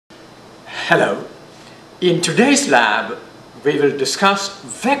Hello. In today's lab, we will discuss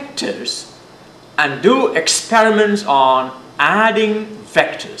vectors and do experiments on adding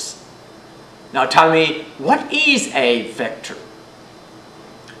vectors. Now tell me, what is a vector?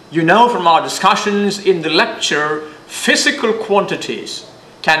 You know from our discussions in the lecture, physical quantities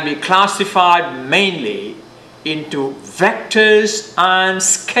can be classified mainly into vectors and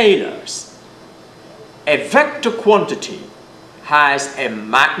scalars. A vector quantity has a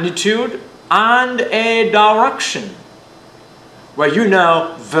magnitude and a direction, where you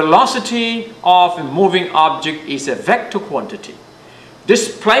know velocity of a moving object is a vector quantity.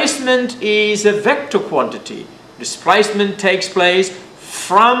 Displacement is a vector quantity. Displacement takes place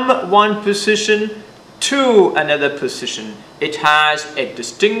from one position to another position. It has a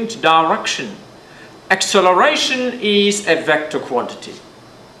distinct direction. Acceleration is a vector quantity.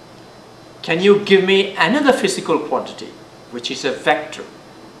 Can you give me another physical quantity which is a vector,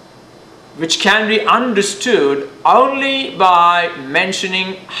 which can be understood only by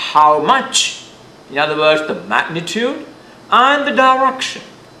mentioning how much, in other words, the magnitude and the direction?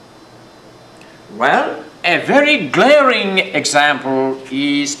 Well, a very glaring example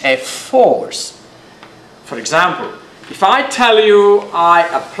is a force. For example, if I tell you I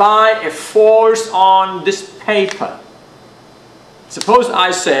apply a force on this paper, suppose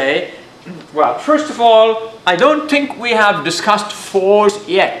I say, well, first of all, I don't think we have discussed force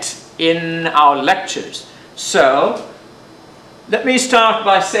yet in our lectures. So, let me start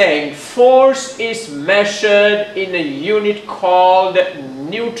by saying force is measured in a unit called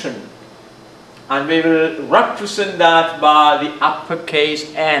Newton. And we will represent that by the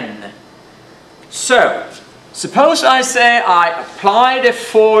uppercase N. So, suppose I say I applied a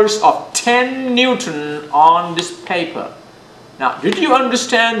force of 10 Newton on this paper. Now, did you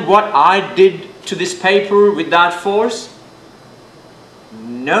understand what I did to this paper with that force?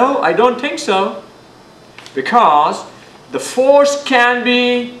 No, I don't think so. Because the force can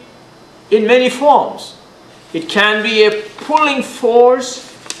be in many forms. It can be a pulling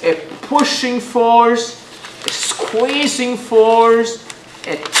force, a pushing force, a squeezing force,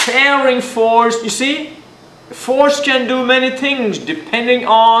 a tearing force. You see, the force can do many things depending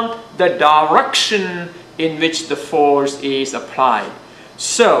on the direction in which the force is applied.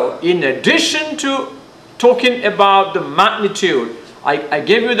 So, in addition to talking about the magnitude, I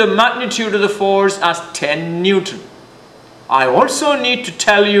gave you the magnitude of the force as 10 Newton. I also need to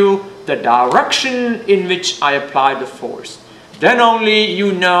tell you the direction in which I applied the force. Then only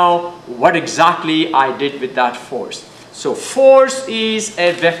you know what exactly I did with that force. So force is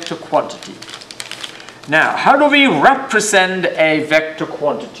a vector quantity. Now, how do we represent a vector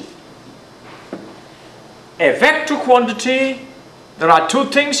quantity? A vector quantity, there are two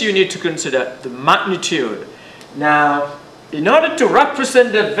things you need to consider. The magnitude. Now, in order to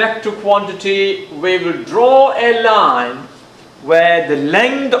represent a vector quantity, we will draw a line where the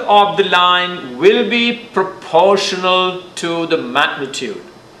length of the line will be proportional to the magnitude.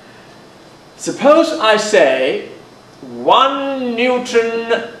 Suppose I say 1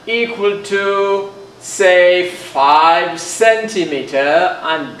 Newton equal to, say, 5 centimeter,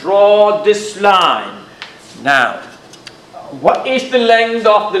 and draw this line. Now, what is the length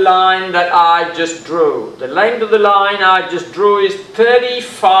of the line that I just drew? The length of the line I just drew is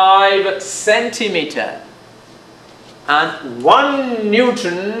 35 centimeter. And 1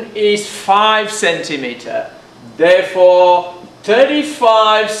 Newton is 5 centimeter. Therefore,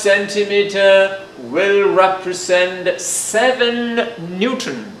 35 centimeter will represent 7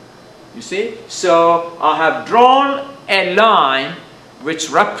 Newton. You see? So, I have drawn a line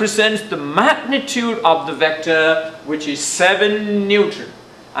which represents the magnitude of the vector, which is 7 Newton.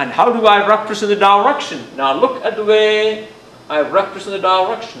 And how do I represent the direction? Now look at the way I represent the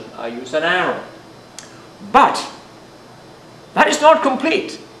direction. I use an arrow. But that is not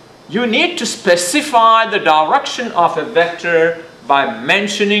complete. You need to specify the direction of a vector by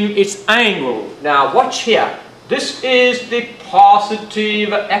mentioning its angle. Now watch here. This is the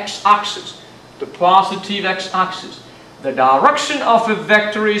positive x-axis. The positive x-axis. The direction of a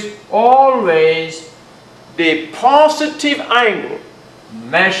vector is always the positive angle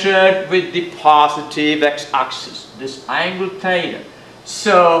measured with the positive x-axis, this angle theta.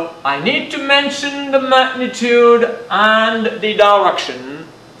 So, I need to mention the magnitude and the direction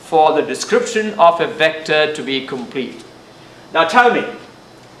for the description of a vector to be complete. Now tell me,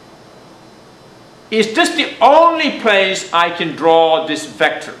 is this the only place I can draw this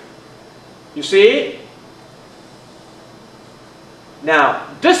vector? You see? Now,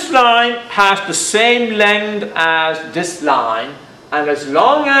 this line has the same length as this line, and as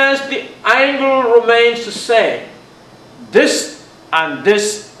long as the angle remains the same, this and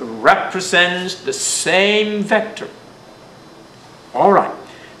this represents the same vector. Alright,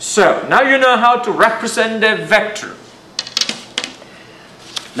 so now you know how to represent a vector.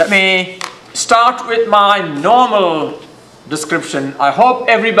 Let me start with my normal description. I hope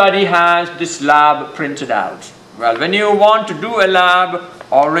everybody has this lab printed out. Well, when you want to do a lab,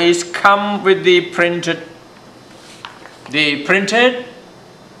 always come with the printed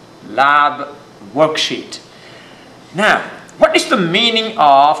lab worksheet. Now, what is the meaning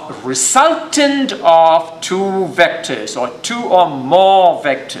of resultant of two vectors or two or more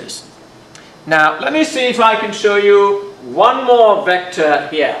vectors? Now, let me see if I can show you one more vector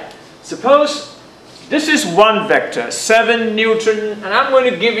here. Suppose this is one vector, 7 Newton, and I'm going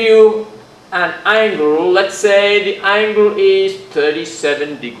to give you an angle. Let's say the angle is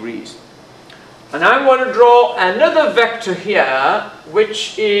 37 degrees. And I'm going to draw another vector here,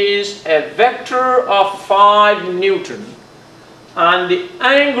 which is a vector of 5 Newton. And the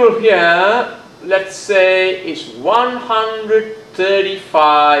angle here, let's say, is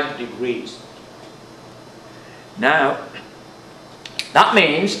 135 degrees. Now, that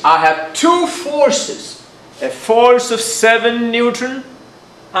means I have two forces, a force of 7 Newton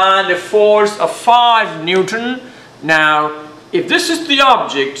and a force of 5 Newton. Now, if this is the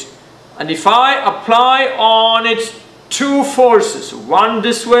object, and if I apply on it two forces, one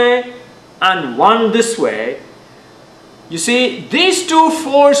this way and one this way, you see, these two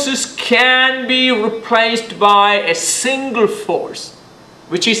forces can be replaced by a single force,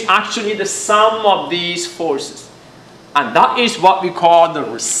 which is actually the sum of these forces. And that is what we call the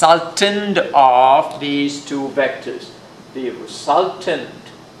resultant of these two vectors. The resultant.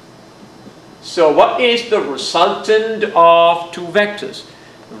 So what is the resultant of two vectors?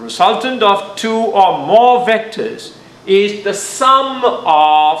 The resultant of two or more vectors is the sum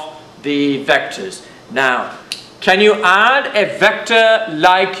of the vectors. Now, can you add a vector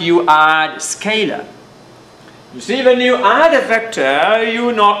like you add scalar? You see, when you add a vector,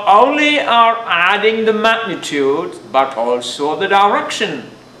 you not only are adding the magnitude, but also the direction.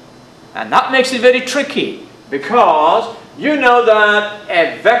 And that makes it very tricky, because you know that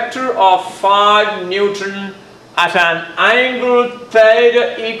a vector of 5 Newton at an angle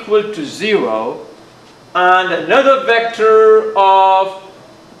theta equal to 0, and another vector of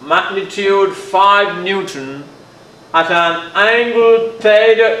magnitude 5 Newton at an angle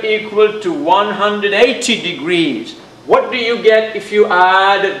theta equal to 180 degrees. What do you get if you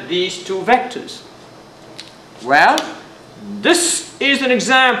add these two vectors? Well, this is an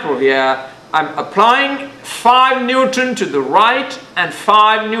example here. I'm applying 5 Newton to the right and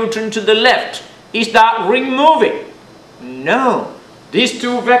 5 Newton to the left. Is that ring moving? No. These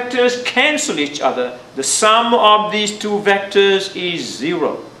two vectors cancel each other. The sum of these two vectors is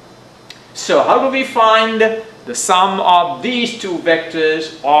 0. So how do we find the sum of these two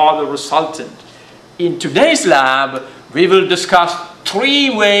vectors or the resultant? In today's lab, we will discuss 3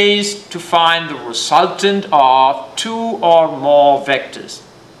 ways to find the resultant of 2 or more vectors.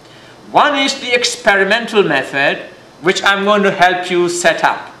 One is the experimental method, which I'm going to help you set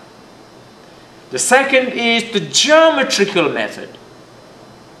up. The second is the geometrical method.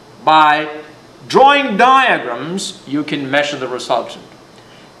 By drawing diagrams, you can measure the resultant.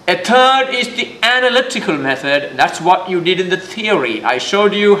 A third is the analytical method. That's what you did in the theory. I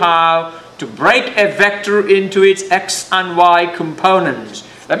showed you how to break a vector into its x and y components.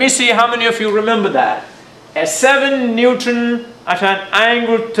 Let me see how many of you remember that. A 7 Newton at an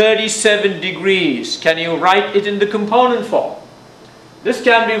angle 37 degrees. Can you write it in the component form? This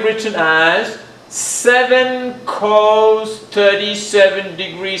can be written as 7 cos 37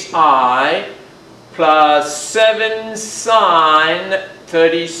 degrees I plus 7 sine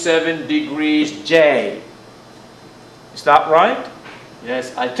 37 degrees J. Is that right?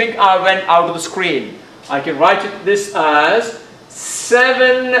 Yes, I think I went out of the screen. I can write this as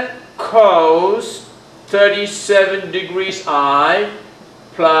 7 cos 37 degrees I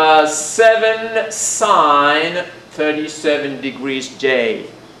plus 7 sine 37 degrees J.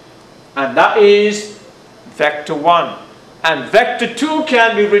 And that is vector 1. And vector 2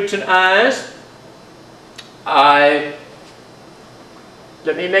 can be written as, let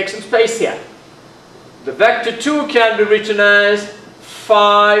me make some space here. The vector 2 can be written as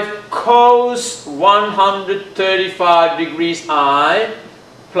 5 cos 135 degrees I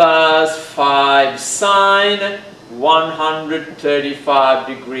plus 5 sine 135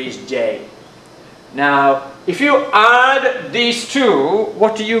 degrees J. Now, if you add these two,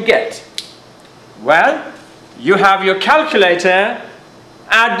 what do you get? Well, you have your calculator.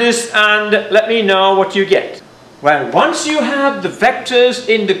 Add this and let me know what you get. Well, once you have the vectors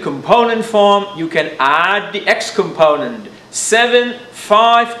in the component form, you can add the x component.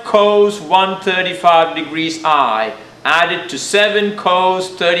 5 cos 135 degrees I added to 7 cos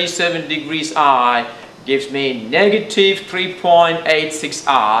 37 degrees I gives me negative 3.86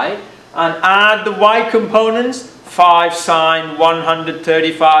 I, and add the y components, 5 sine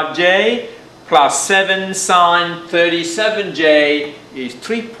 135j plus 7 sine 37j is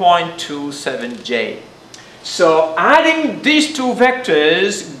 3.27j. So adding these two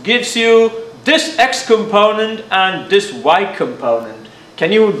vectors gives you this x component and this y component.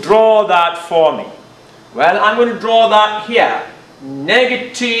 Can you draw that for me? Well, I'm going to draw that here.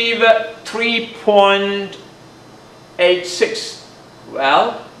 Negative 3.86.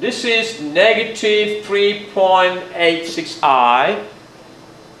 Well, this is negative 3.86i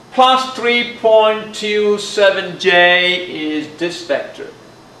plus 3.27j is this vector,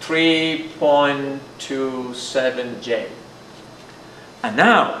 3.27j. And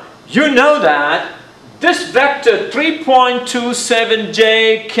now, you know that this vector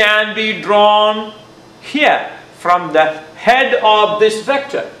 3.27j can be drawn here from the head of this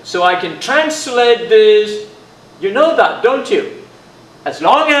vector. So I can translate this. You know that, don't you? As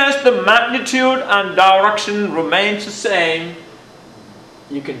long as the magnitude and direction remains the same,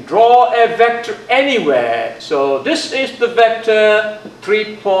 you can draw a vector anywhere. So this is the vector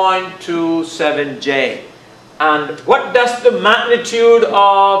 3.27j. And what does the magnitude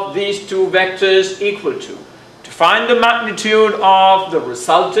of these two vectors equal to? To find the magnitude of the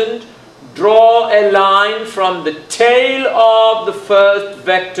resultant, draw a line from the tail of the first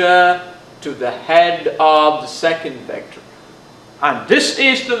vector to the head of the second vector. And this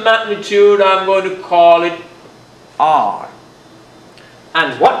is the magnitude. I'm going to call it r.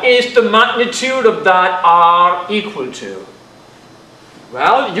 And what is the magnitude of that r equal to?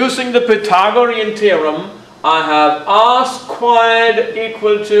 Well, using the Pythagorean theorem, I have r squared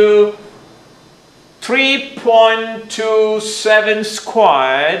equal to 3.27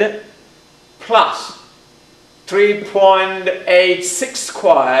 squared plus 3.86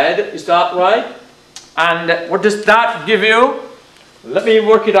 squared. Is that right? And what does that give you? Let me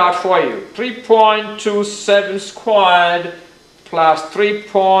work it out for you. 3.27 squared plus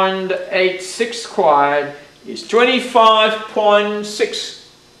 3.86 squared is 25.6.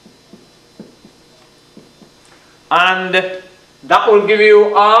 And that will give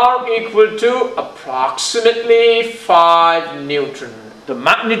you r equal to approximately 5 Newton. The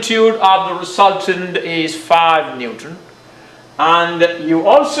magnitude of the resultant is 5 Newton. And you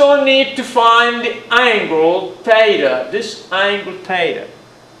also need to find the angle theta, this angle theta.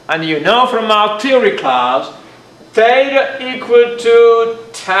 And you know from our theory class, theta equal to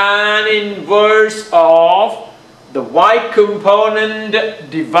tan inverse of the y component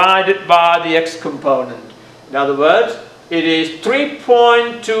divided by the x component. In other words, it is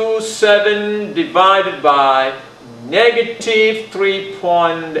 3.27 divided by negative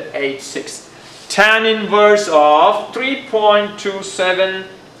 3.86. Tan inverse of 3.27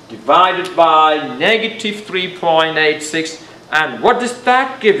 divided by negative 3.86. And what does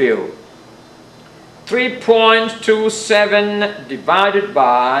that give you? 3.27 divided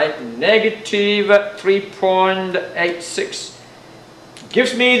by negative 3.86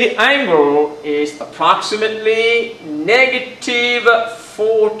 gives me the angle is approximately negative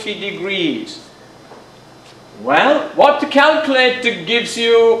 40 degrees. Well, what the calculator gives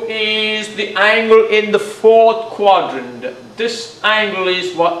you is the angle in the fourth quadrant. This angle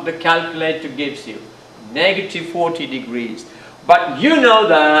is what the calculator gives you, negative 40 degrees. But you know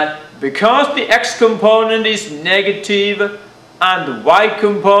that because the x component is negative and the y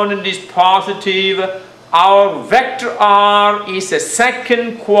component is positive, our vector r is a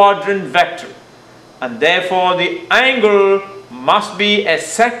second quadrant vector. And therefore the angle must be a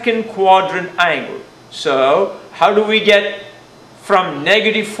second quadrant angle. So, how do we get from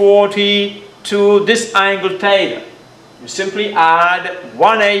negative 40 to this angle theta? You simply add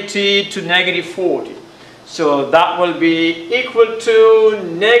 180 to negative 40. So, that will be equal to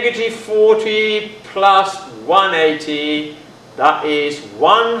negative 40 plus 180. That is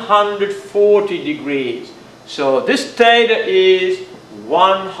 140 degrees. So, this theta is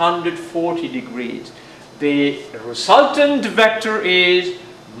 140 degrees. The resultant vector is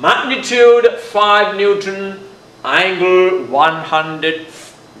magnitude 5 Newton, angle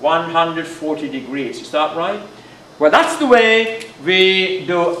 140 degrees. Is that right? Well, that's the way we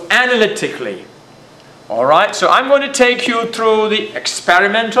do analytically. Alright, so I'm going to take you through the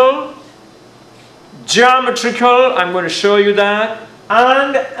experimental, geometrical, I'm going to show you that,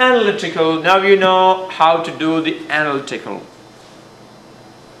 and analytical. Now you know how to do the analytical.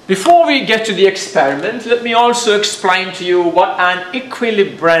 Before we get to the experiment, let me also explain to you what an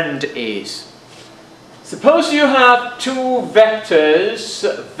equilibrand is. Suppose you have two vectors,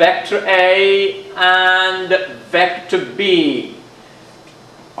 vector A and vector B.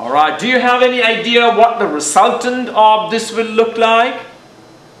 Alright, do you have any idea what the resultant of this will look like?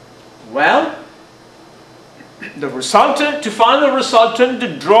 Well, the resultant, to find the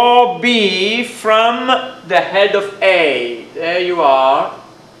resultant, draw B from the head of A. There you are.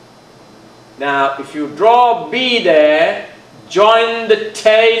 Now, if you draw B there, join the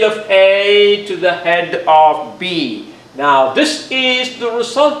tail of A to the head of B. Now, this is the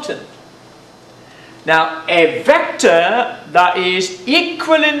resultant. Now, a vector that is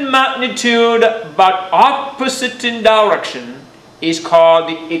equal in magnitude but opposite in direction is called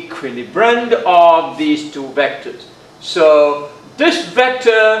the equilibrand of these two vectors. So, this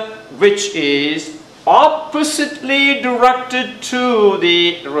vector which is oppositely directed to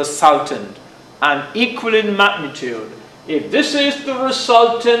the resultant and equal in magnitude, if this is the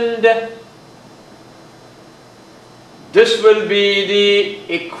resultant, this will be the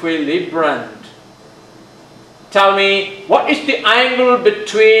equilibrand. Tell me, what is the angle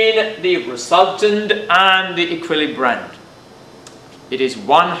between the resultant and the equilibrand? It is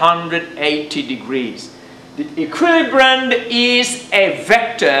 180 degrees. The equilibrand is a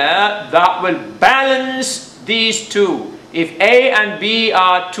vector that will balance these two. If A and B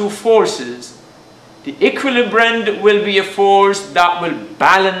are two forces, the equilibrand will be a force that will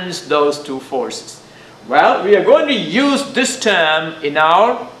balance those two forces. Well, we are going to use this term in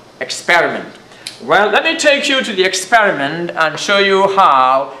our experiment. Well, let me take you to the experiment and show you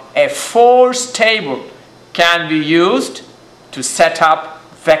how a force table can be used to set up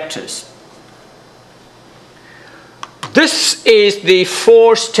vectors. This is the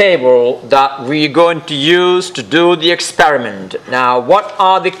force table that we're going to use to do the experiment. Now, what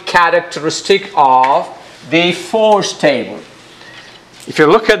are the characteristics of the force table? If you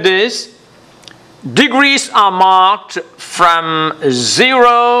look at this, degrees are marked from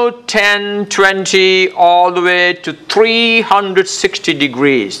 0, 10, 20, all the way to 360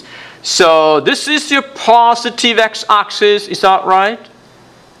 degrees. So this is your positive x-axis, is that right?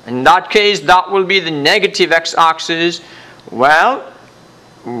 In that case, that will be the negative x-axis. Well,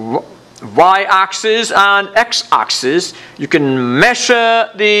 y-axis and x-axis, you can measure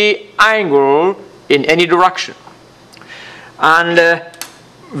the angle in any direction. And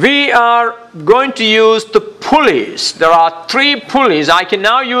we are going to use the pulleys. There are 3 pulleys. I can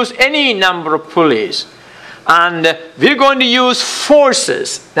now use any number of pulleys. And we're going to use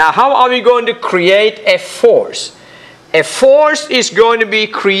forces. Now, how are we going to create a force? A force is going to be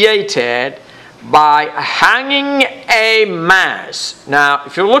created by hanging a mass. Now,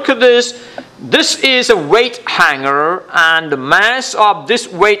 if you look at this, this is a weight hanger, and the mass of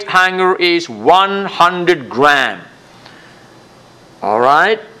this weight hanger is 100 grams.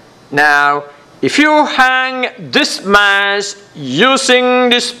 Alright, now if you hang this mass using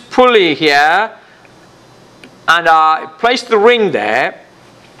this pulley here, and I place the ring there,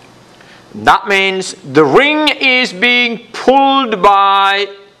 that means the ring is being pulled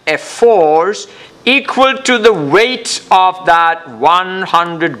by a force equal to the weight of that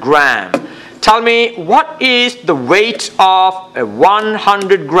 100 gram. Tell me, what is the weight of a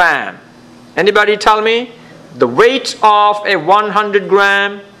 100 gram? Anybody tell me? The weight of a 100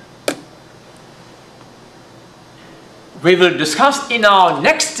 gram? We will discuss in our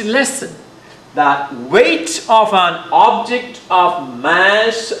next lesson that weight of an object of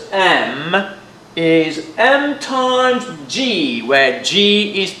mass m is m times g, where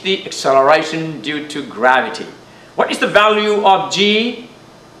g is the acceleration due to gravity. What is the value of g?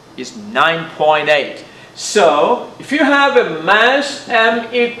 Is 9.8. So, if you have a mass m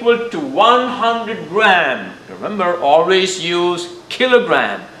equal to 100 gram, remember, always use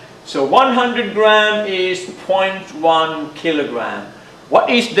kilogram. So 100 gram is 0.1 kilogram. What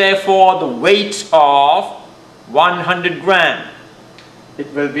is therefore the weight of 100 gram?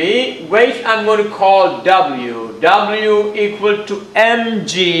 It will be, weight I'm going to call W. W equal to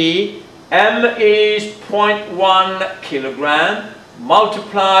mg. M is 0.1 kilogram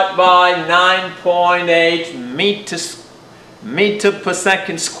multiplied by 9.8 meter per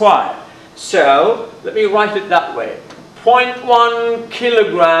second squared. So, let me write it that way. 0.1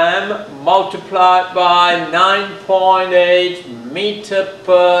 kilogram multiplied by 9.8 meter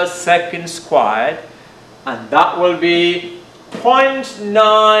per second squared, and that will be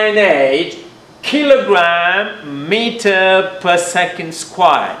 0.98 kilogram meter per second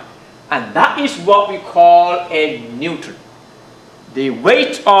squared, and that is what we call a Newton. The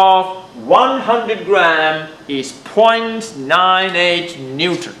weight of 100 gram is 0.98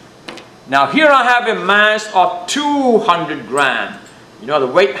 Newton. Now here I have a mass of 200 gram. You know, the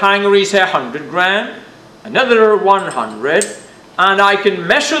weight hanger is 100 gram. another 100, and I can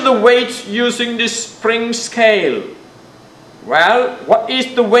measure the weight using this spring scale. Well, what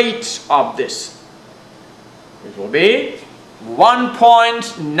is the weight of this? It will be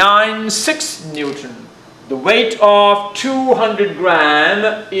 1.96 Newton. The weight of 200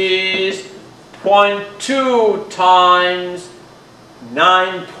 gram is 0.2 times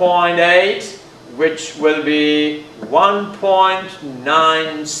 9.8, which will be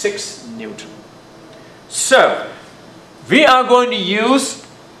 1.96 Newton. So, we are going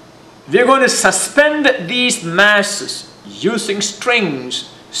to suspend these masses using strings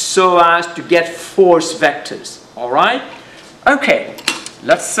so as to get force vectors. Alright? Okay,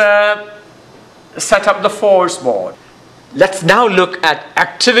 let's set up the force board. Let's now look at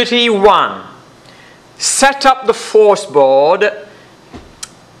activity 1. Set up the force board.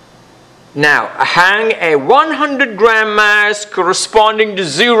 Now, hang a 100 gram mass corresponding to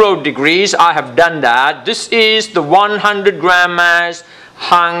 0 degrees. I have done that. This is the 100 gram mass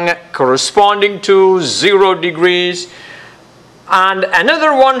hung corresponding to 0 degrees. And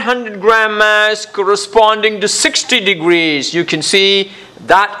another 100 gram mass corresponding to 60 degrees. You can see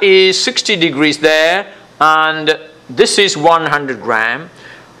that is 60 degrees there, and this is 100 gram.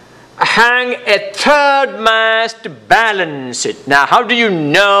 Hang a third mass to balance it. Now, how do you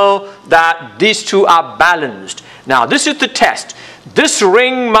know that these two are balanced? Now, this is the test. This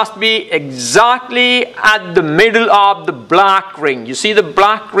ring must be exactly at the middle of the black ring. You see the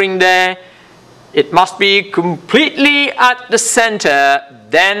black ring there? It must be completely at the center,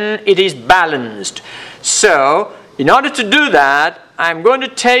 then it is balanced. So, in order to do that, I'm going to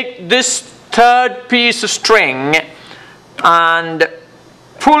take this third piece of string and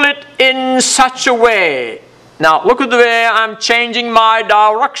pull it in such a way. Now, look at the way I'm changing my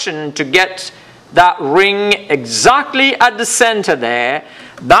direction to get that ring exactly at the center there.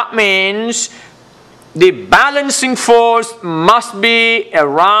 That means the balancing force must be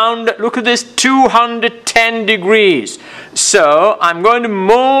around, look at this, 210 degrees. So, I'm going to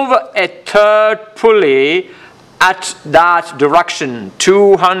move a third pulley at that direction,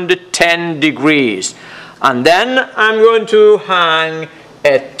 210 degrees. And then I'm going to hang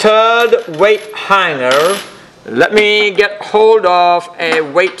a third weight hanger. Let me get hold of a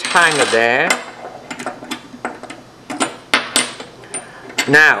weight hanger there.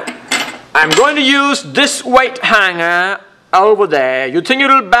 Now, I'm going to use this weight hanger over there. You think it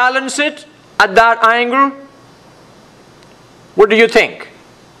will balance it at that angle? What do you think?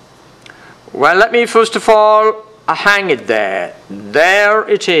 Well, let me first of all hang it there. There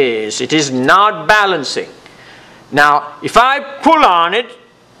it is. It is not balancing. Now, if I pull on it,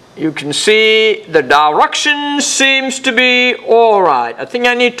 you can see the direction seems to be alright. I think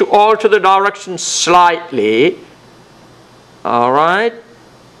I need to alter the direction slightly. Alright.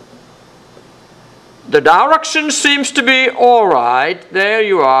 The direction seems to be alright. There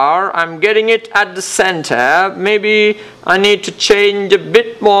you are. I'm getting it at the center. Maybe I need to change a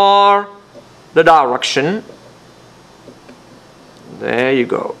bit more the direction. There you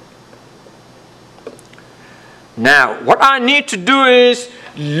go. Now, what I need to do is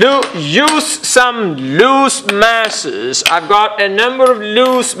use some loose masses. I've got a number of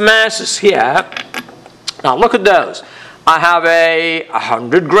loose masses here. Now, look at those. I have a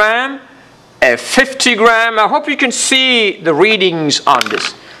 100 gram, a 50 gram. I hope you can see the readings on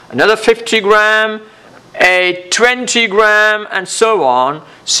this. Another 50 gram, a 20 gram, and so on.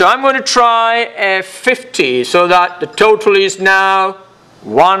 So I'm going to try a 50 so that the total is now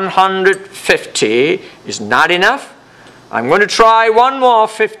 150. Is not enough. I'm going to try one more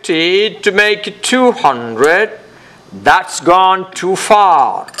 50 to make it 200. That's gone too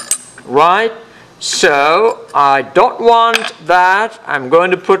far, right? So I don't want that. I'm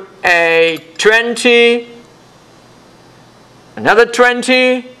going to put a 20, another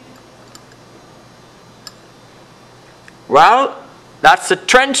 20. Well, that's a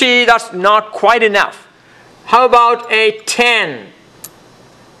 20, that's not quite enough. How about a 10?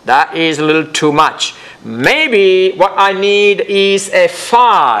 That is a little too much. Maybe what I need is a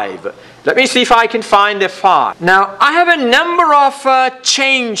 5. Let me see if I can find a 5. Now, I have a number of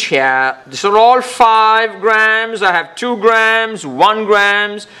change here. These are all 5 grams. I have 2 grams, 1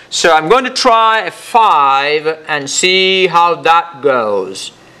 grams. So I'm going to try a 5 and see how that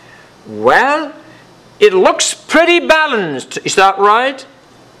goes. Well, it looks pretty balanced. Is that right?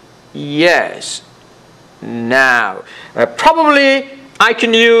 Yes. Now, probably I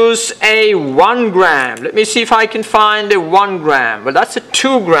can use a 1 gram. Let me see if I can find a 1 gram. Well, that's a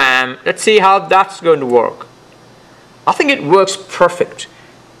 2 gram. Let's see how that's going to work. I think it works perfect.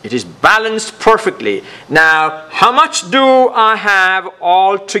 It is balanced perfectly. Now, how much do I have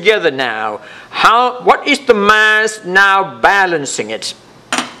all together now? What is the mass now balancing it?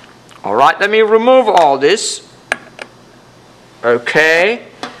 All right, let me remove all this. Okay.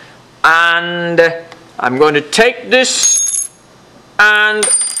 And I'm going to take this and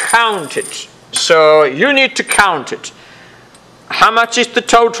count it. So you need to count it. How much is the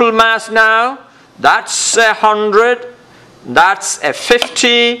total mass now? That's 100. That's a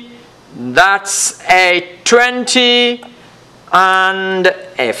 50. That's a 20. And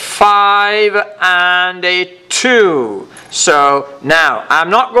a 5 and a 2. So now I'm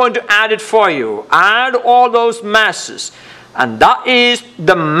not going to add it for you. Add all those masses. And that is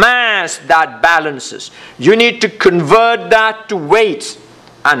the mass that balances. You need to convert that to weight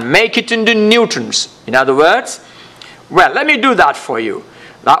and make it into newtons. In other words, well, let me do that for you.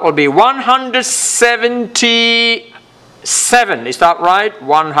 That will be 177. Is that right?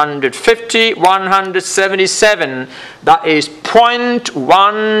 150, 177. That is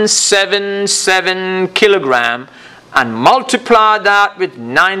 0.177 kilogram. And multiply that with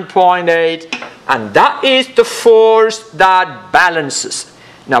 9.8. And that is the force that balances.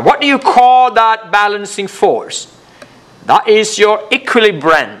 Now, what do you call that balancing force? That is your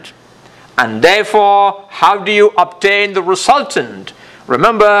equilibrand. And therefore, how do you obtain the resultant?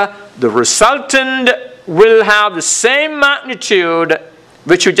 Remember, the resultant will have the same magnitude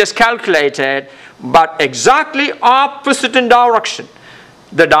which you just calculated, but exactly opposite in direction.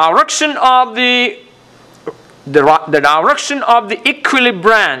 The direction of the direction of the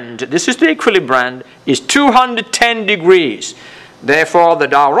equilibrand, this is the equilibrand, is 210 degrees. Therefore, the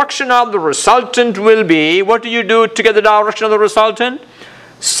direction of the resultant will be, what do you do to get the direction of the resultant?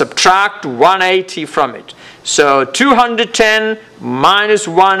 Subtract 180 from it. So 210 minus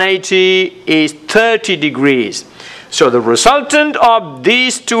 180 is 30 degrees. So the resultant of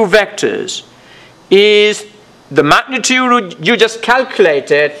these two vectors is the magnitude you just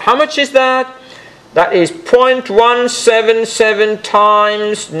calculated. How much is that? That is 0.177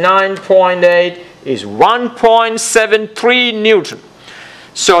 times 9.8 is 1.73 Newton.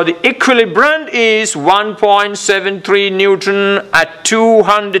 So the equilibrand is 1.73 Newton at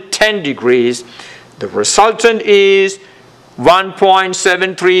 210 degrees. The resultant is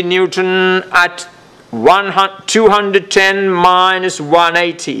 1.73 Newton at 210 minus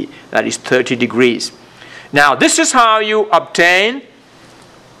 180. That is 30 degrees. Now this is how you obtain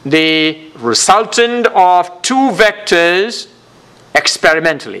the resultant of two vectors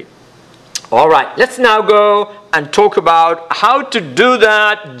experimentally. All right, let's now go and talk about how to do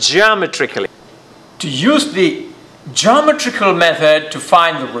that geometrically. To use the geometrical method to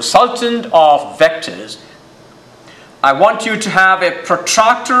find the resultant of vectors, I want you to have a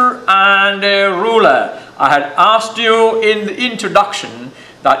protractor and a ruler. I had asked you in the introduction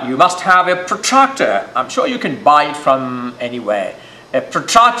that you must have a protractor. I'm sure you can buy it from anywhere. A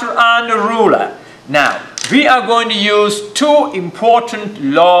protractor and a ruler. Now, we are going to use two important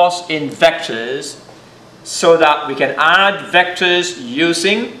laws in vectors so that we can add vectors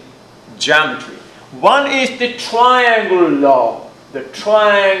using geometry. One is the triangle law. The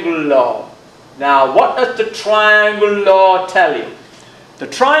triangle law. Now, what does the triangle law tell you? The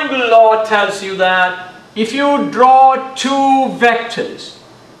triangle law tells you that if you draw two vectors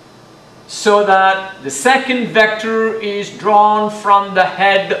so that the second vector is drawn from the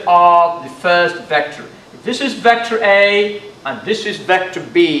head of the first vector. If this is vector A and this is vector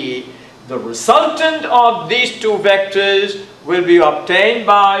B, the resultant of these two vectors will be obtained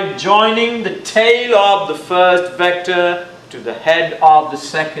by joining the tail of the first vector to the head of the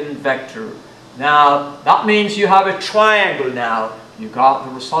second vector. Now, that means you have a triangle now. You got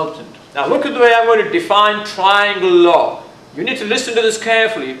the resultant. Now, look at the way I'm going to define triangle law. You need to listen to this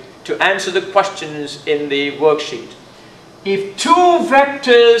carefully to answer the questions in the worksheet. If two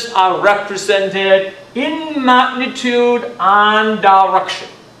vectors are represented in magnitude and direction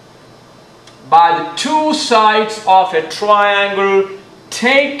by the two sides of a triangle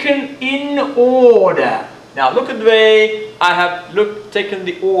taken in order. Now look at the way I have taken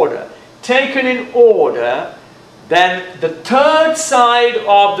the order. Taken in order, then the third side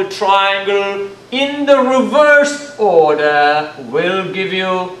of the triangle in the reverse order will give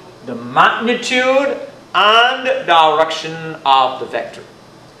you the magnitude and direction of the vector.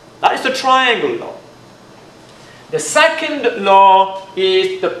 That is the triangle law. The second law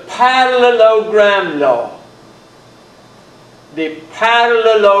is the parallelogram law. The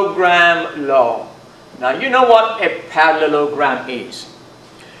parallelogram law. Now you know what a parallelogram is.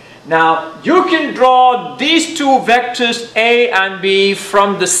 Now you can draw these two vectors A and B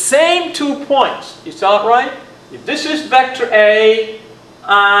from the same 2 points. Is that right? If this is vector A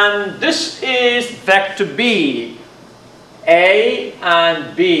and this is vector B. A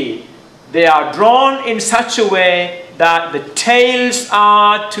and B, they are drawn in such a way that the tails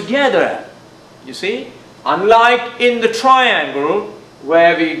are together. You see, unlike in the triangle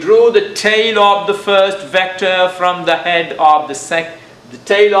where we drew the tail of the first vector from the head of the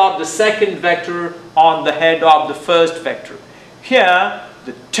tail of the second vector on the head of the first vector. Here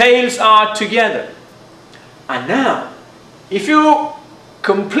the tails are together. And now if you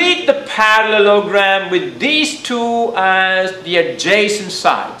complete the parallelogram with these two as the adjacent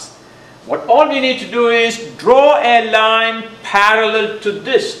sides, what all we need to do is draw a line parallel to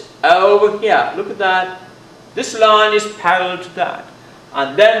this over here. Look at that. This line is parallel to that.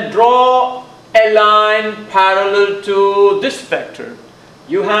 And then draw a line parallel to this vector.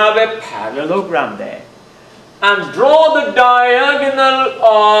 You have a parallelogram there. And draw the diagonal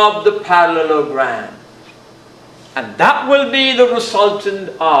of the parallelogram. And that will be the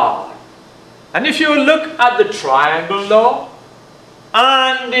resultant R. And if you look at the triangle law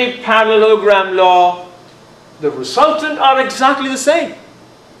and the parallelogram law, the resultant are exactly the same.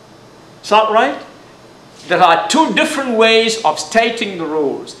 Is that right? There are two different ways of stating the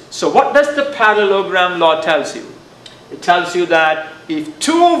rules. So what does the parallelogram law tell you? It tells you that if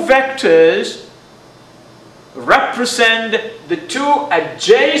two vectors represent the two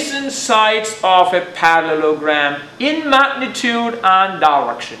adjacent sides of a parallelogram in magnitude and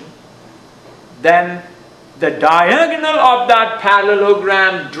direction, then the diagonal of that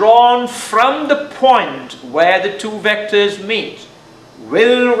parallelogram drawn from the point where the two vectors meet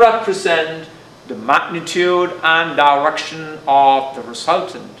will represent the magnitude and direction of the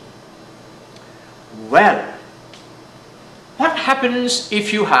resultant. Well, what happens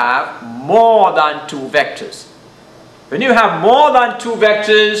if you have more than two vectors? When you have more than two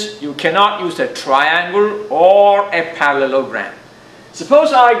vectors, you cannot use a triangle or a parallelogram.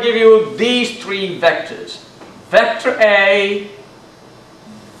 Suppose I give you these three vectors. Vector A,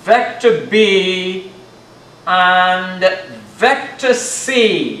 vector B, and vector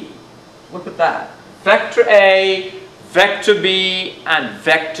C. Look at that. Vector A, vector B, and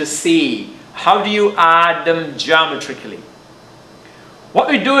vector C. How do you add them geometrically? What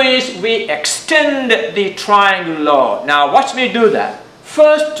we do is we extend the triangle law. Now watch me do that.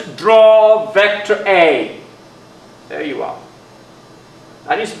 First draw vector A. There you are.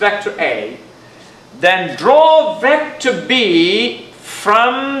 That is vector A. Then draw vector B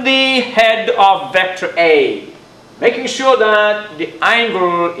from the head of vector A, making sure that the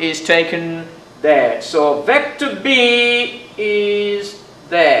angle is taken there. So vector B is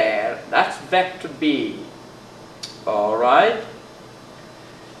there. That's vector B. Alright.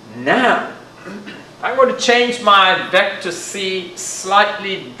 Now, I'm going to change my vector C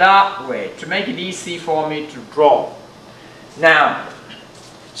slightly that way to make it easy for me to draw. Now,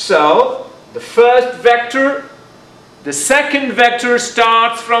 so the first vector, the second vector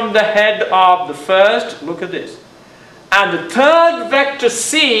starts from the head of the first. Look at this. And the third vector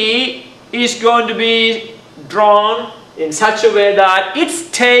C is going to be drawn in such a way that its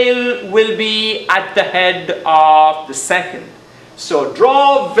tail will be at the head of the second. So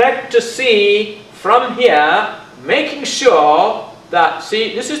draw vector C from here, making sure that,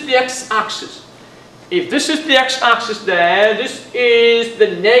 see, this is the x-axis. If this is the x-axis there, this is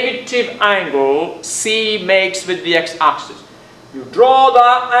the negative angle C makes with the x-axis. You draw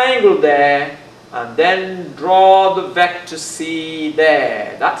that angle there, and then draw the vector C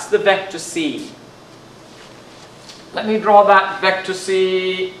there. That's the vector C. Let me draw that vector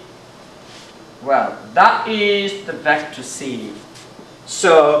C. Well, that is the vector C.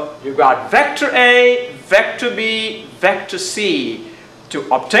 So you've got vector A, vector B, vector C.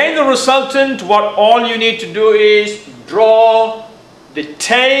 To obtain the resultant, what all you need to do is draw the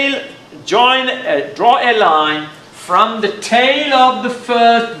tail, draw a line from the tail of the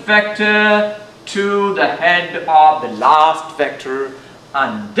first vector to the head of the last vector,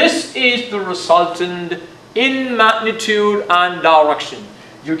 and this is the resultant in magnitude and direction.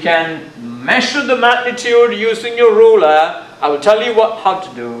 You can measure the magnitude using your ruler. I will tell you how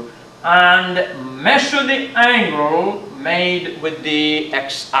to do, and measure the angle made with the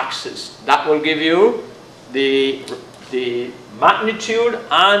x-axis. That will give you the magnitude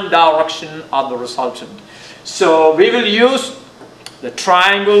and direction of the resultant. So we will use the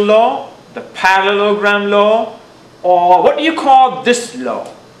triangle law, the parallelogram law, or what do you call this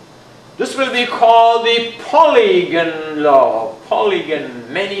law? This will be called the polygon law.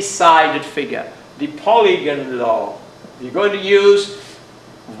 Polygon, many-sided figure. The polygon law. You're going to use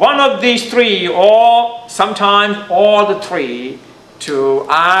one of these three, or sometimes all the three, to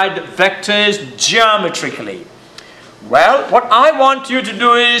add vectors geometrically. Well, what I want you to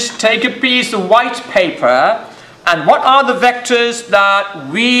do is take a piece of white paper, and what are the vectors that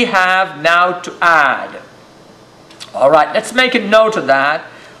we have now to add? Alright, let's make a note of that.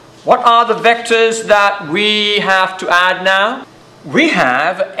 What are the vectors that we have to add now? We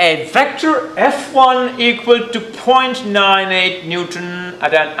have a vector F1 equal to 0.98 Newton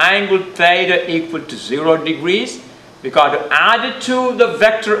at an angle theta equal to 0 degrees. We got to add it to the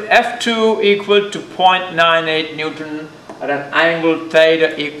vector F2 equal to 0.98 Newton at an angle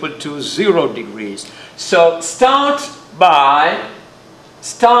theta equal to 0 degrees. So start by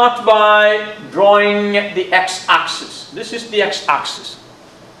drawing the x-axis. This is the x-axis.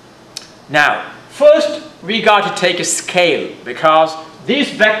 Now, first we got to take a scale because these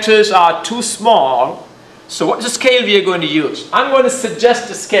vectors are too small. So what's the scale we are going to use? I'm going to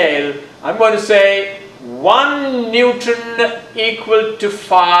suggest a scale. I'm going to say 1 Newton equal to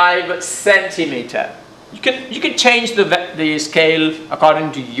 5 centimeter. You can change the scale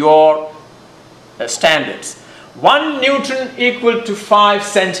according to your standards. 1 Newton equal to 5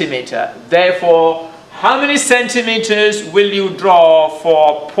 centimeter. Therefore, how many centimeters will you draw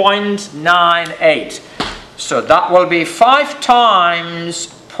for 0.98? So that will be 5 times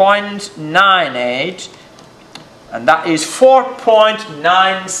 0.98, and that is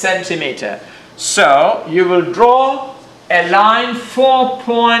 4.9 centimeter. So you will draw a line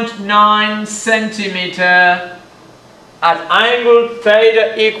 4.9 centimeter at angle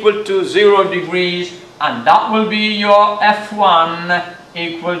theta equal to 0 degrees, and that will be your F1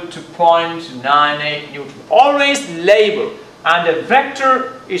 equal to 0.98 Newton. Always label, and a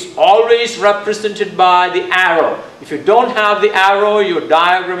vector is always represented by the arrow. If you don't have the arrow, your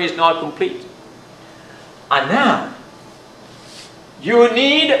diagram is not complete. And now, you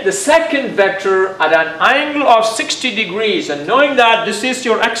need the second vector at an angle of 60 degrees, and knowing that this is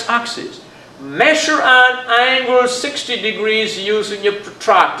your x-axis, measure an angle 60 degrees using your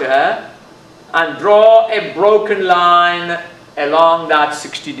protractor and draw a broken line along that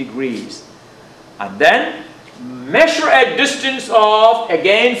 60 degrees. And then measure a distance of,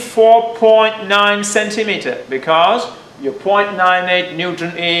 again, 4.9 centimeter, because your 0.98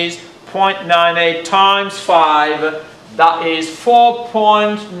 Newton is 0.98 times 5. That is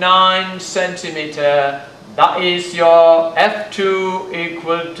 4.9 centimeter. That is your F2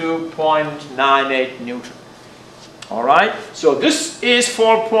 equal to 0.98 Newton. Alright, so this is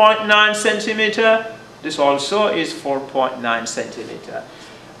 4.9 centimeter. This also is 4.9 centimeter.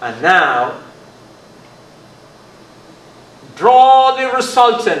 And now, draw the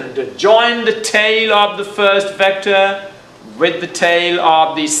resultant. Join the tail of the first vector with the tail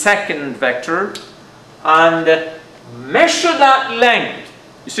of the second vector and measure that length.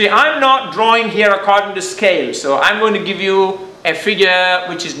 You see, I'm not drawing here according to scale, so I'm going to give you a figure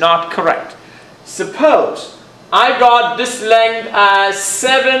which is not correct. Suppose I got this length as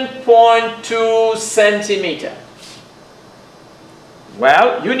 7.2 centimeter.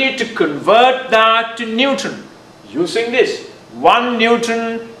 Well, you need to convert that to Newton using this. 1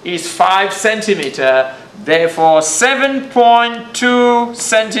 Newton is 5 centimeter. Therefore, 7.2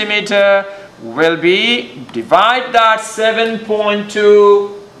 centimeter will be, divide that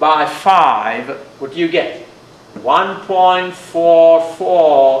 7.2 by 5. What do you get?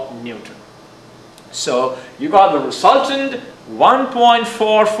 1.44 Newton. So you got the resultant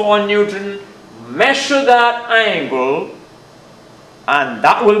 1.44 Newton. Measure that angle, and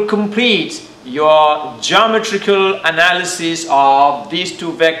that will complete your geometrical analysis of these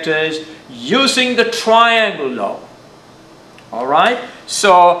two vectors using the triangle law. Alright,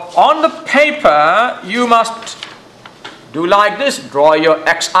 so on the paper you must do like this. Draw your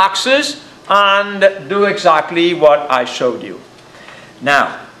x-axis and do exactly what I showed you.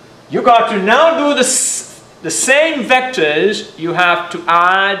 Now, you got to now do the same vectors you have to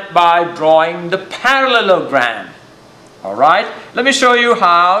add by drawing the parallelogram. Alright, let me show you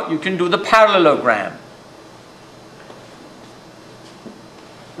how you can do the parallelogram.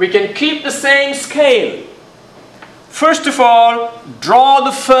 We can keep the same scale. First of all, draw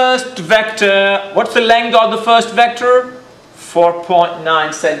the first vector. What's the length of the first vector?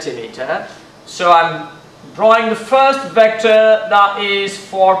 4.9 centimeter. So I'm drawing the first vector, that is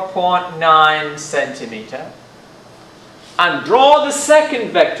 4.9 centimeter. And draw the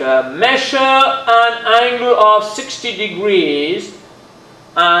second vector. Measure an angle of 60 degrees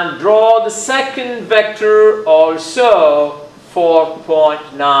and draw the second vector also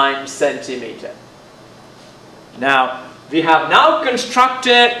 4.9 centimeter. Now, we have now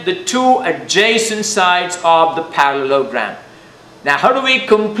constructed the two adjacent sides of the parallelogram. Now, how do we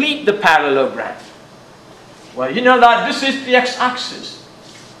complete the parallelogram? Well, you know that this is the x-axis.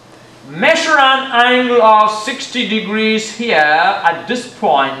 measure an angle of 60 degrees here at this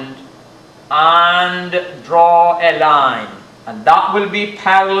point and draw a line, and that will be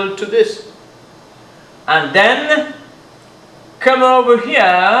parallel to this. And then come over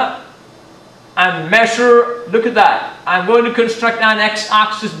here and measure, look at that, I'm going to construct an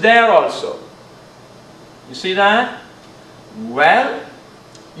x-axis there also. You see that? Well,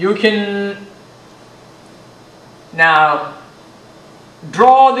 you can now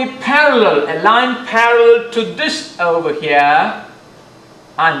draw the parallel, a line parallel to this over here,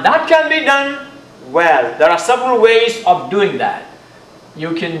 and that can be done. Well, there are several ways of doing that.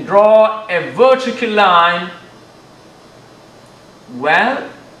 You can draw a vertical line, well,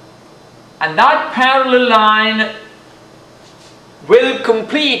 and that parallel line will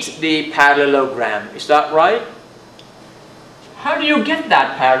complete the parallelogram. Is that right? How do you get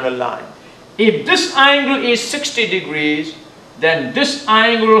that parallel line? If this angle is 60 degrees, then this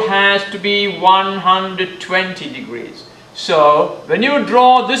angle has to be 120 degrees. So when you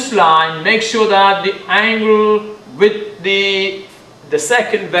draw this line, make sure that the angle with the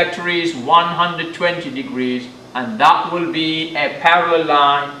second vector is 120 degrees, and that will be a parallel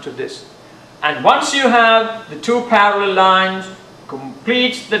line to this. And once you have the two parallel lines,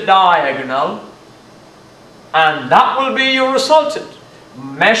 complete the diagonal, and that will be your resultant.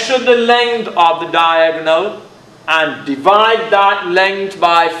 Measure the length of the diagonal and divide that length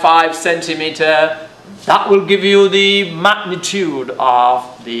by 5 centimeters. That will give you the magnitude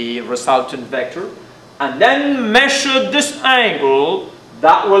of the resultant vector. And then measure this angle.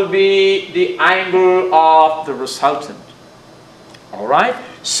 That will be the angle of the resultant. Alright?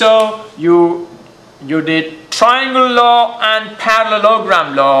 So you did triangle law and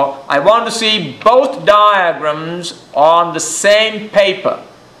parallelogram law. I want to see both diagrams on the same paper.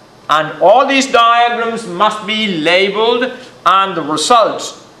 And all these diagrams must be labeled, and the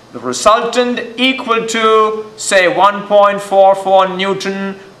resultant equal to, say, 1.44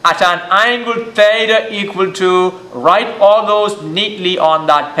 Newton at an angle theta equal to, write all those neatly on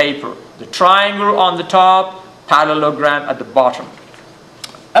that paper. The triangle on the top, parallelogram at the bottom.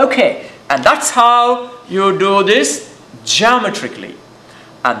 Okay, and that's how you do this geometrically.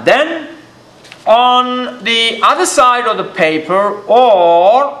 And then on the other side of the paper,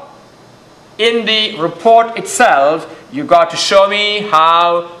 or in the report itself, you got to show me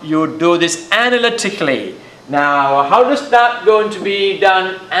how you do this analytically. Now, how does that going to be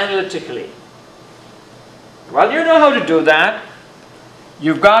done analytically? Well, you know how to do that.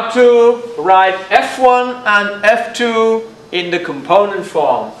 You've got to write F1 and F2 in the component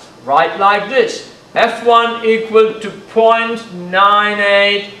form. Write like this. F1 equal to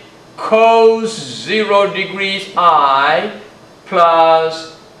 0.98 cos 0 degrees I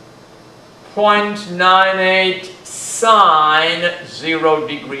plus 0.98 sine 0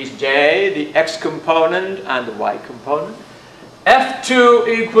 degrees J, the x component and the y component. F2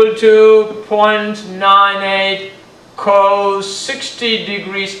 equal to 0.98 cos 60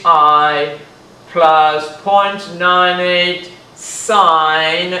 degrees I plus 0.98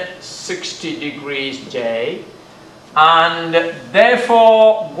 sine 60 degrees J. And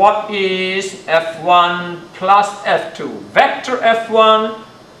therefore, what is F1 plus F2? Vector F1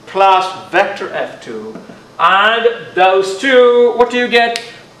 plus vector F2. Add those two, what do you get?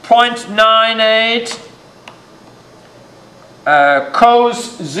 0.98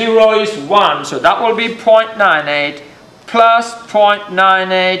 cos 0 is 1, so that will be 0.98 plus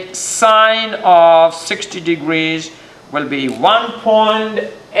 0.98 sine of 60 degrees will be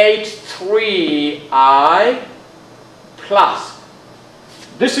 1.83 I plus.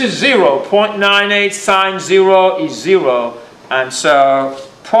 This is 0. 0.98 sine 0 is 0. And so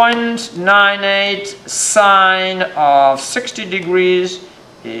 0.98 sine of 60 degrees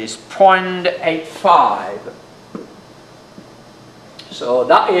is 0.85. So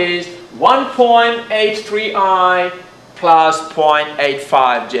that is 1.83 I plus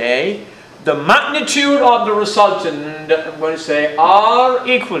 0.85 J. The magnitude of the resultant, I'm going to say R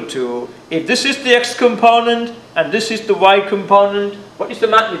equal to, if this is the x component and this is the y component, what is the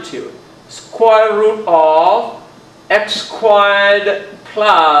magnitude? Square root of x squared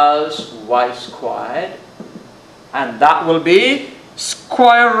plus y squared, and that will be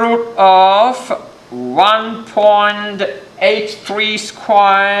square root of 1.83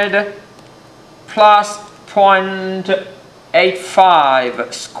 squared plus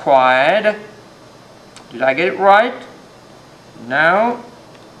 0.85 squared. Did I get it right? No.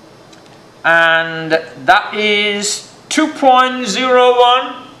 And that is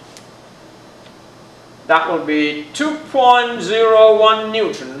 2.01. That will be 2.01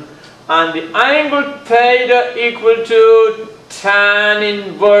 Newton, and the angle theta equal to tan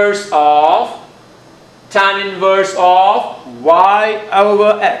inverse of y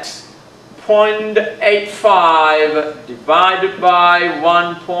over x, 0.85 divided by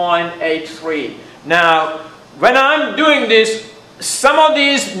 1.83. Now, when I'm doing this, some of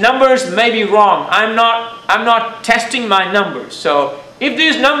these numbers may be wrong. I'm not testing my numbers. So if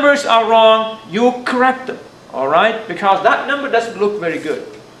these numbers are wrong, you correct them. All right? Because that number doesn't look very good.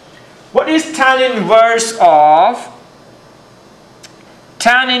 What is tan inverse of?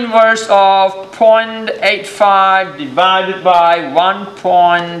 Tan inverse of 0.85 divided by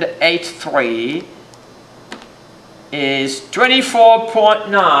 1.83 is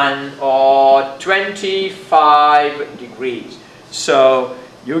 24.9 or 25 degrees. So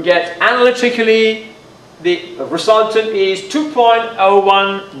you get analytically the resultant is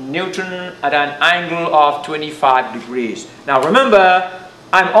 2.01 Newton at an angle of 25 degrees. Now remember,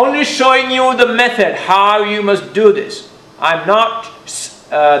 I'm only showing you the method how you must do this. I'm not,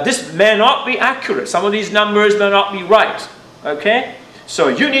 this may not be accurate. Some of these numbers may not be right. Okay? So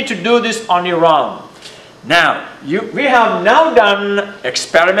you need to do this on your own. Now, we have now done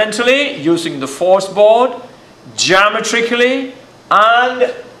experimentally using the force board, geometrically,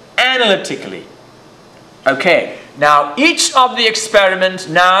 and analytically. Okay, now each of the experiments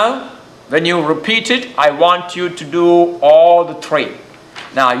now, when you repeat it, I want you to do all the three.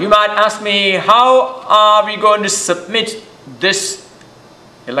 Now, you might ask me, how are we going to submit this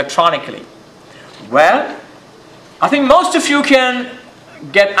electronically? Well, I think most of you can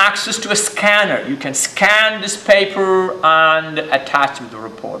get access to a scanner. You can scan this paper and attach with the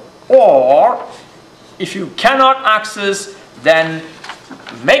report. Or, if you cannot access, then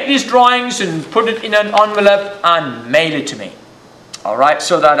make these drawings and put it in an envelope and mail it to me. Alright,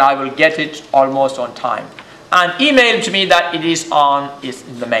 so that I will get it almost on time. And email to me that it is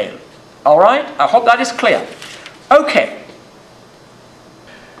in the mail. Alright, I hope that is clear. Okay.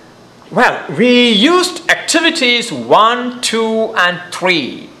 Well, we used activities 1, 2, and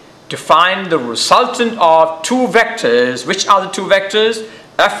 3 to find the resultant of two vectors. Which are the two vectors?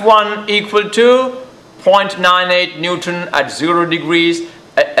 F1 equal to 0.98 Newton at 0 degrees,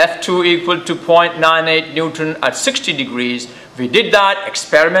 F2 equal to 0.98 Newton at 60 degrees. We did that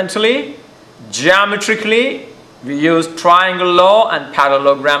experimentally, geometrically, we used triangle law and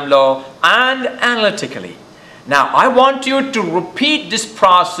parallelogram law, and analytically. Now, I want you to repeat this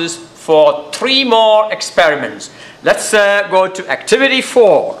process for 3 more experiments. Let's go to activity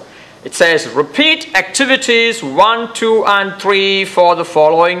 4. It says repeat activities 1, 2, and 3 for the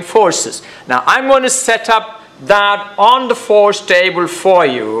following forces. Now, I'm going to set up that on the force table for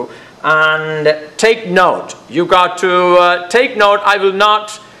you and take note. You got to take note. I will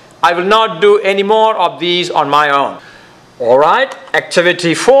not do any more of these on my own. All right,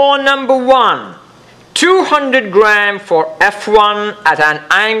 activity 4, number 1. 200 gram for F1 at an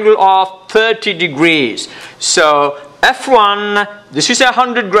angle of 30 degrees. So F1, this is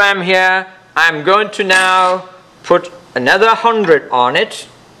 100 gram here. I'm going to now put another 100 on it.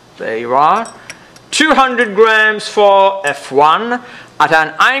 There you are. 200 grams for F1 at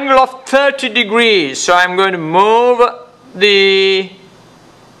an angle of 30 degrees. So I'm going to move the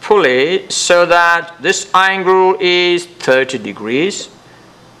pulley so that this angle is 30 degrees.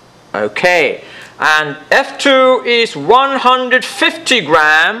 Okay. And F2 is 150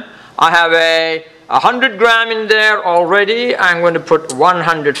 gram. I have a 100 gram in there already. I'm going to put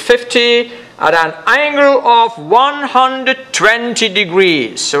 150 at an angle of 120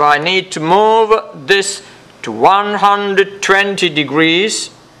 degrees. So I need to move this to 120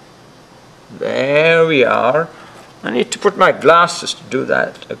 degrees. There we are. I need to put my glasses to do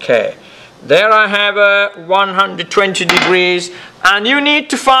that. Okay. There I have a 120 degrees, and you need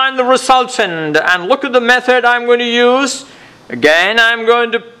to find the resultant. And look at the method I'm going to use. Again, I'm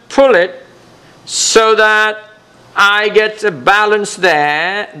going to pull it so that I get a balance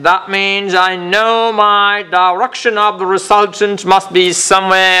there. That means I know my direction of the resultant must be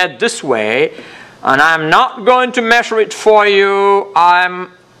somewhere this way, and I'm not going to measure it for you. I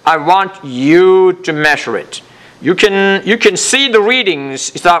want you to measure it. You can see the readings.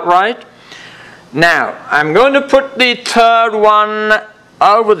 Is that right? Now, I'm going to put the third one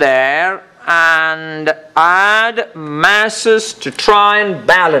over there and add masses to try and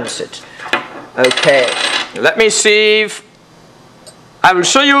balance it. Okay, let me see if I will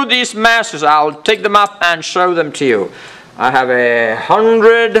show you these masses. I'll take them up and show them to you. I have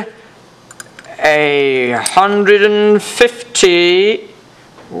 100, 150.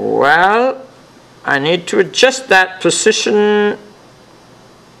 Well, I need to adjust that position.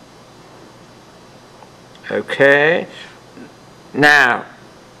 Okay, now,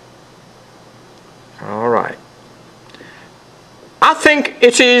 all right. I think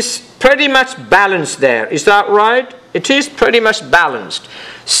it is pretty much balanced there. Is that right? It is pretty much balanced.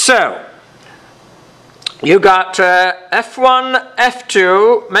 So you got F1,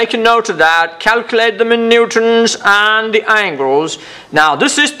 F2, make a note of that, calculate them in newtons and the angles. Now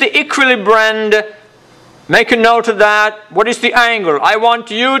this is the equilibrium, make a note of that. What is the angle? I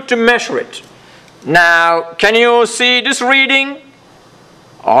want you to measure it. Now can you see this reading?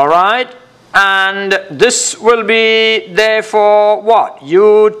 Alright, and this will be therefore what?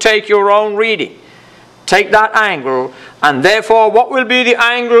 You take your own reading, take that angle, and therefore what will be the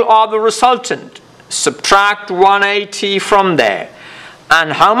angle of the resultant? Subtract 180 from there.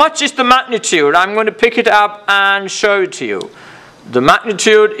 And how much is the magnitude? I'm going to pick it up and show it to you. The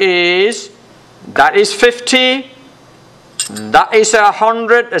magnitude is, that is 50, that is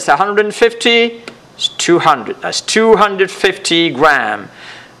 100, that's 150, it's 200, that's 250 gram.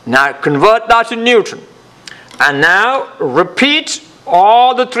 Now convert that to Newton. And now repeat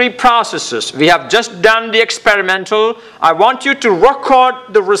all the three processes. We have just done the experimental. I want you to record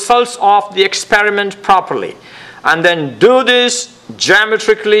the results of the experiment properly. And then do this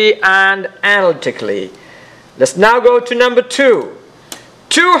geometrically and analytically. Let's now go to number 2.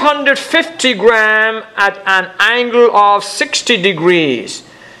 250 gram at an angle of 60 degrees.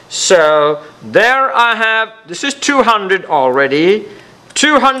 So there I have, this is 200 already.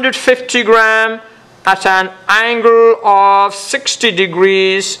 250 gram at an angle of 60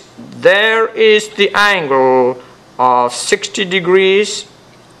 degrees. There is the angle of 60 degrees.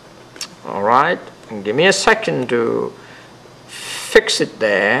 Alright, give me a second to fix it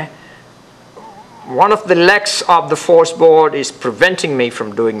there. One of the legs of the force board is preventing me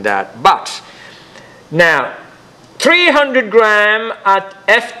from doing that. But now 300 gram at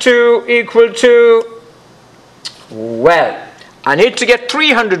F2 equal to, well, I need to get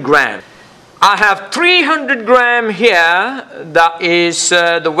 300 gram. I have 300 gram here, that is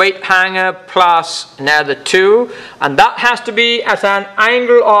the weight hanger plus another 2, and that has to be at an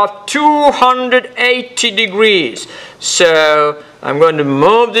angle of 280 degrees. So I'm going to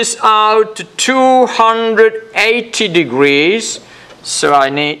move this out to 280 degrees. So I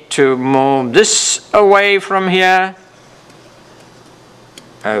need to move this away from here.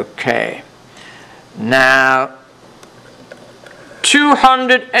 Okay. Now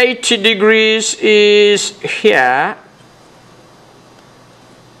 280 degrees is here.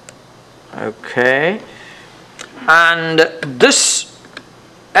 Okay. And this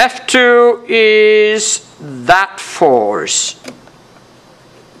F2 is that force.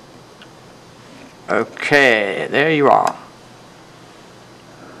 Okay, there you are.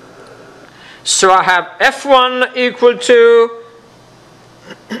 So I have F1 equal to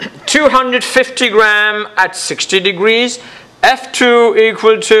 250 gram at 60 degrees. F2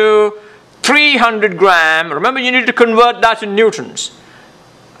 equal to 300 gram. Remember, you need to convert that to newtons.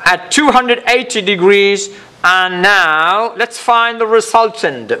 At 280 degrees. And now let's find the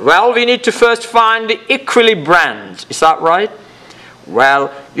resultant. Well, we need to first find the equilibrium. Is that right?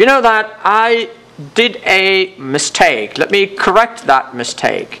 Well, you know that I did a mistake. Let me correct that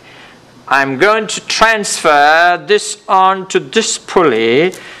mistake. I'm going to transfer this onto this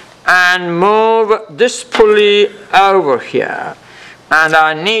pulley and move this pulley over here. And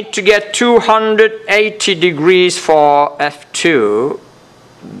I need to get 280 degrees for F2.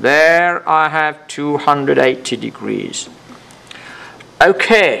 There I have 280 degrees.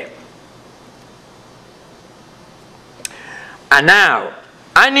 Okay. And now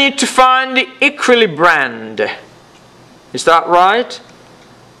I need to find the equilibrium. Is that right?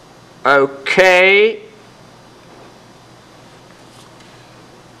 Okay.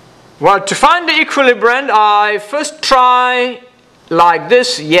 Well, to find the equilibrium, I first try like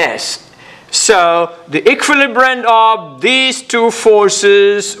this, yes. So the equilibrium of these two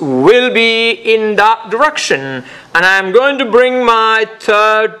forces will be in that direction. And I'm going to bring my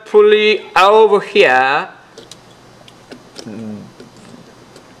third pulley over here.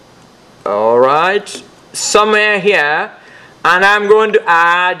 Alright, somewhere here. And I'm going to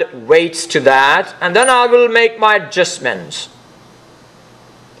add weights to that. And then I will make my adjustments.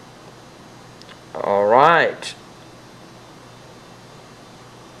 Alright.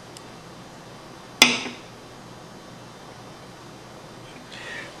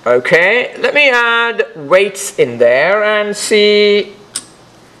 Okay, let me add weights in there and see.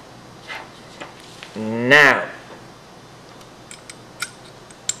 Now,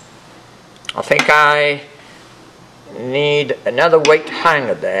 I think I need another weight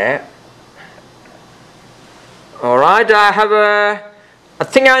hanger there. Alright, I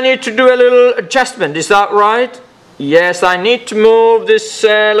think I need to do a little adjustment. Is that right? Yes, I need to move this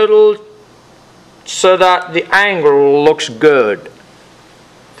little so that the angle looks good.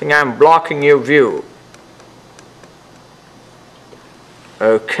 I think I'm blocking your view.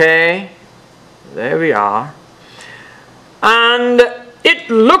 Okay, there we are. And it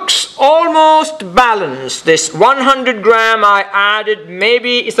looks almost balanced. This 100 gram I added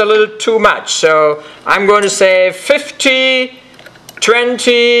maybe it's a little too much. So I'm going to say 50,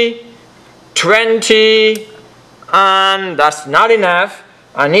 20, 20, and that's not enough.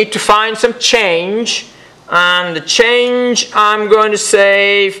 I need to find some change, and the change I'm going to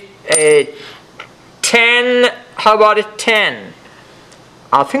say a 10. How about a 10?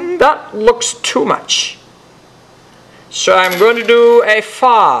 I think that looks too much, so I'm going to do a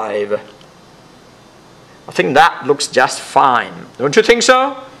 5. I think that looks just fine. Don't you think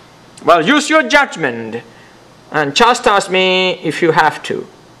so? Well, use your judgment and chastise me if you have to.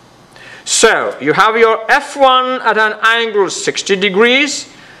 So you have your F1 at an angle 60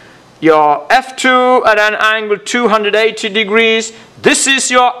 degrees, your F2 at an angle 280 degrees. This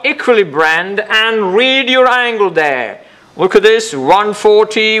is your equilibrand, and read your angle there. Look at this,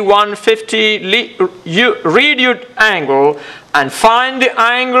 140, 150. Read your angle and find the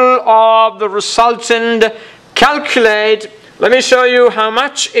angle of the resultant. Calculate. Let me show you how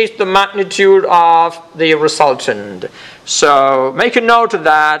much is the magnitude of the resultant. So make a note of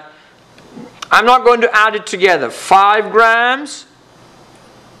that. I'm not going to add it together. 5 grams,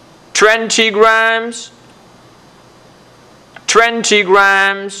 20 grams, 20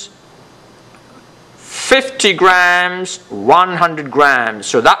 grams, 50 grams, 100 grams.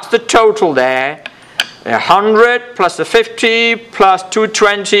 So that's the total there. 100 plus the 50 plus 2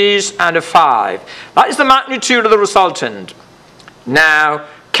 20s and a 5. That is the magnitude of the resultant. Now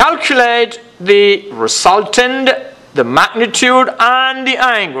calculate the resultant, the magnitude and the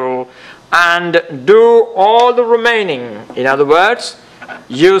angle, and do all the remaining. In other words,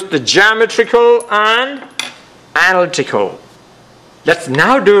 use the geometrical and analytical. Let's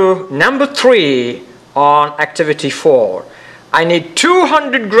now do number 3 on activity 4. I need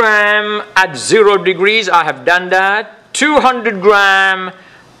 200 gram at 0 degrees. I have done that. 200 gram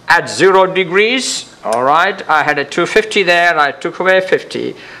at 0 degrees. All right, I had a 250 there. I took away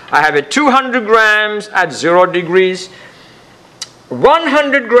 50. I have a 200 grams at 0 degrees.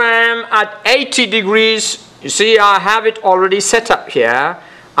 100 gram at 80 degrees. You see, I have it already set up here.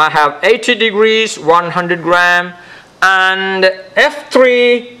 I have 80 degrees, 100 gram, and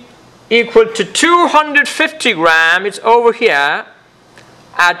F3 equal to 250 gram. It's over here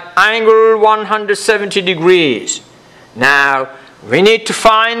at angle 170 degrees. Now we need to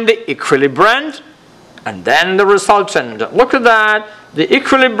find the equilibrand and then the resultant. Look at that. The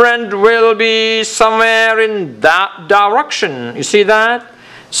equilibrand will be somewhere in that direction. You see that?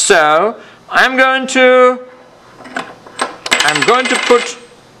 So I'm going to put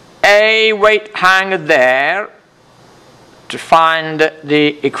a weight hanger there to find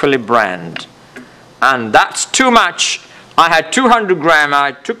the equilibrand, and that's too much. I had 200 gram.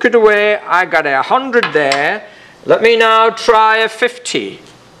 I took it away. I got 100 there. Let me now try a 50.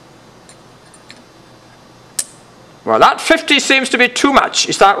 Well, that 50 seems to be too much.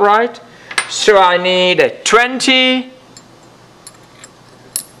 Is that right? So I need a 20,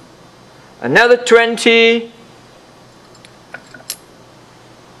 another 20.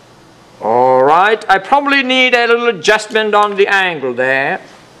 All right, I probably need a little adjustment on the angle there.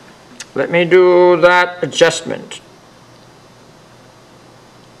 Let me do that adjustment.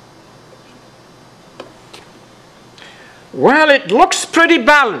 Well, it looks pretty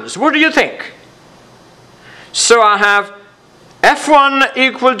balanced. What do you think? So I have F1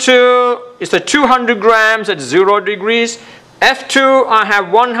 equal to, is the 200 grams at 0 degrees. F2, I have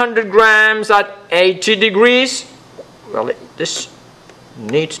 100 grams at 80 degrees. Well, this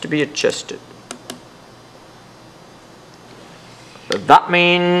needs to be adjusted. So that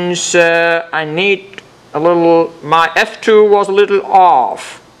means I need a little, my F2 was a little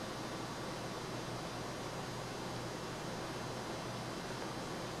off.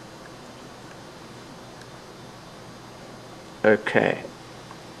 Okay.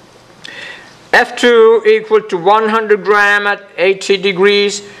 F2 equal to 100 gram at 80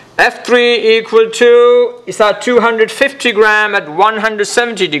 degrees. F3 equal to, is that 250 gram at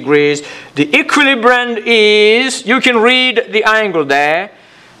 170 degrees. The equilibrand is, you can read the angle there,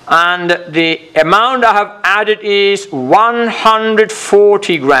 and the amount I have added is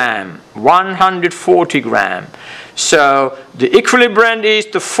 140 gram. 140 gram. So the equilibrand is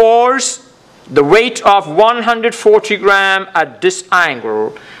the force, the weight of 140 gram at this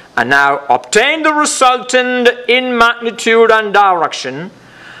angle. And now obtain the resultant in magnitude and direction,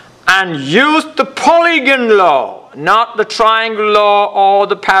 and use the polygon law. law, not the triangle law or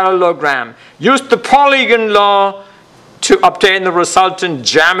the parallelogram. Use the polygon law to obtain the resultant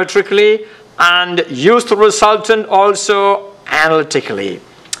geometrically, and use the resultant also analytically.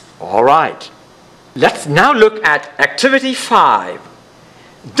 All right. Let's now look at activity 5.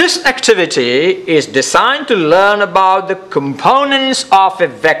 This activity is designed to learn about the components of a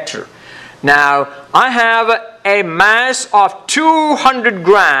vector. Now, I have a mass of 200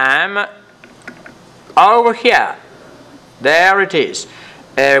 gram over here. There it is.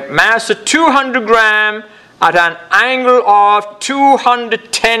 A mass of 200 gram at an angle of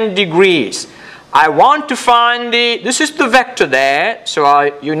 210 degrees. I want to find this is the vector there,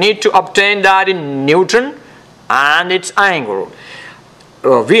 so you need to obtain that in Newton and its angle.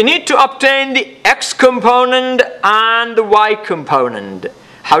 We need to obtain the x component and the y component.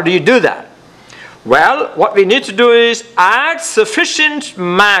 How do you do that? Well, what we need to do is add sufficient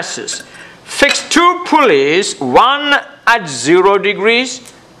masses. Fix two pulleys, one at 0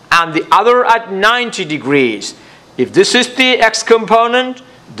 degrees and the other at 90 degrees. If this is the x component,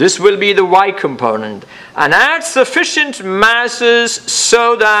 this will be the y component. And add sufficient masses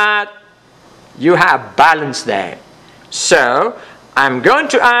so that you have balance there. So, I'm going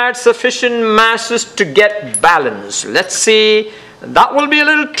to add sufficient masses to get balance. Let's see. That will be a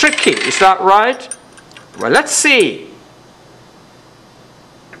little tricky. Is that right? Well, let's see.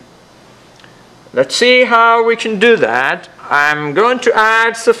 Let's see how we can do that. I'm going to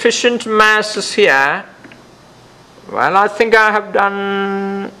add sufficient masses here. Well, I think I have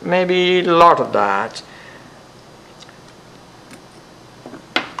done maybe a lot of that.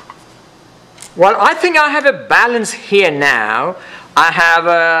 Well, I think I have a balance here now. I have,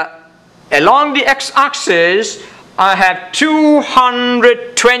 along the x-axis, I have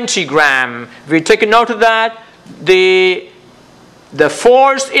 220 gram. We take a note of that. The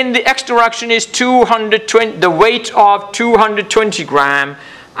force in the x direction is 220, the weight of 220 gram.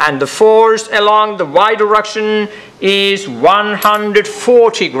 And the force along the y direction is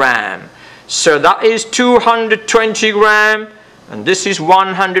 140 gram. So that is 220 gram. And this is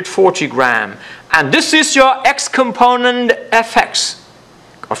 140 gram. And this is your x component fx.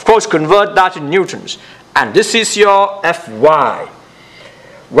 Of course, convert that in newtons. And this is your Fy.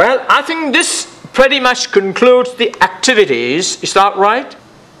 Well, I think this pretty much concludes the activities. Is that right?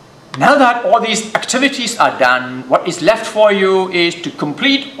 Now that all these activities are done, what is left for you is to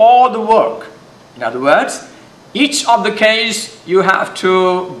complete all the work. In other words, each of the case you have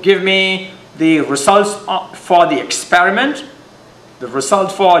to give me the results for the experiment, the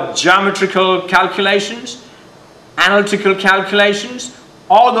result for geometrical calculations, analytical calculations,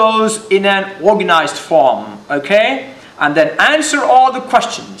 all those in an organized form, okay? And then answer all the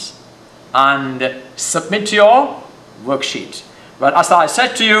questions and submit your worksheet. But as I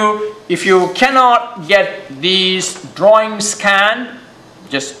said to you, if you cannot get these drawings scanned,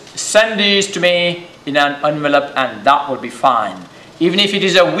 just send these to me in an envelope and that will be fine. Even if it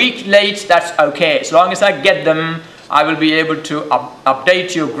is a week late, that's okay. As long as I get them, I will be able to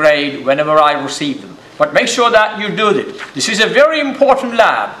update your grade whenever I receive them. But make sure that you do this. This is a very important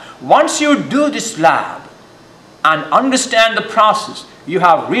lab. Once you do this lab and understand the process, you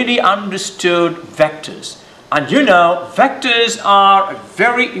have really understood vectors. And you know, vectors are a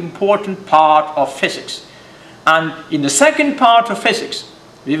very important part of physics. And in the second part of physics,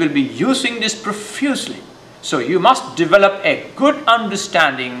 we will be using this profusely. So you must develop a good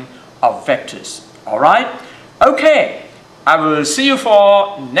understanding of vectors. All right? Okay, I will see you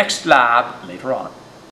for next lab later on.